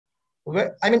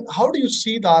I mean, how do you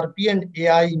see the RPA and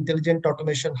AI, intelligent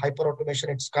automation, hyperautomation,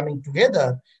 it's coming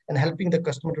together and helping the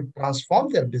customer to transform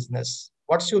their business?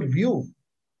 What's your view?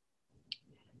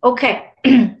 Okay.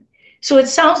 So it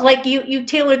sounds like you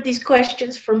tailored these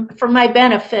questions for my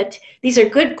benefit. These are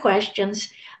good questions.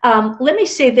 Let me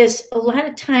say this. A lot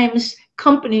of times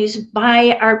companies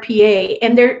buy RPA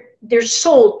and they're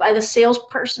sold by the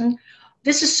salesperson.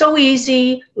 This is so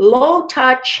easy, low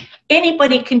touch,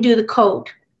 anybody can do the code,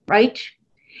 right?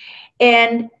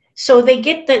 And so they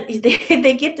get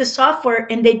they get the software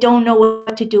and they don't know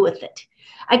what to do with it.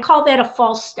 I call that a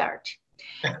false start.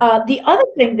 The other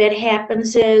thing that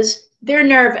happens is they're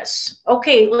nervous.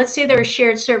 Okay, let's say there are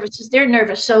shared services. They're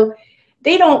nervous. So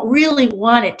they don't really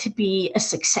want it to be a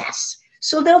success.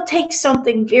 So they'll take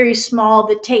something very small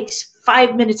that takes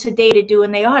 5 minutes a day to do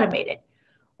and they automate it.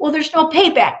 Well, there's no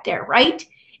payback there, right?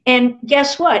 And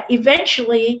guess what?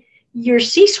 Eventually, your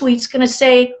C-suite's going to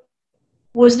say,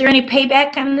 was there any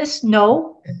payback on this?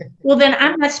 No. Well, then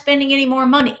I'm not spending any more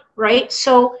money, right?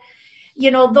 So,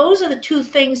 you know, those are the two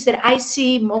things that I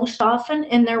see most often,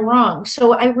 and they're wrong.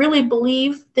 So I really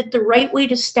believe that the right way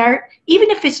to start, even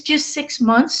if it's just 6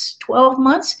 months, 12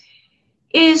 months,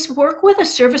 is work with a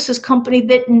services company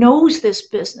that knows this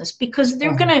business, because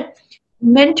they're going to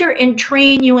mentor and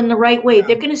train you in the right way.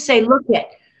 They're going to say, look,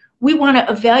 we want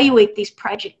to evaluate these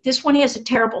projects. This one has a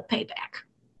terrible payback,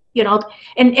 you know,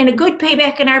 and a good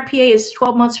payback in RPA is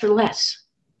 12 months or less.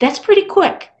 That's pretty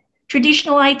quick.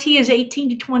 Traditional IT is 18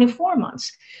 to 24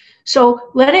 months. So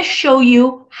let us show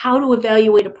you how to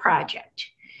evaluate a project.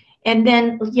 And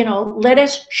then, you know, let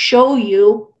us show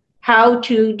you how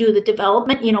to do the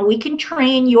development. You know, we can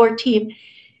train your team.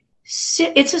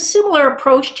 It's a similar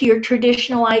approach to your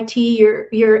traditional IT, your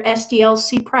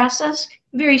SDLC process,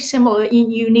 very similar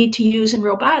you need to use in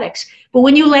robotics. But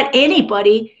when you let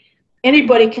anybody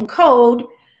can code,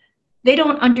 they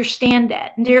don't understand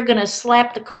that. And they're going to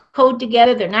slap the code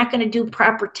together. They're not going to do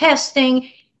proper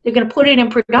testing. They're going to put it in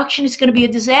production. It's going to be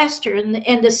a disaster.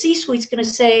 And the C-suite's going to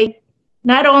say,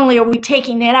 not only are we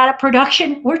taking that out of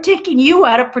production, we're taking you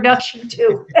out of production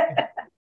too.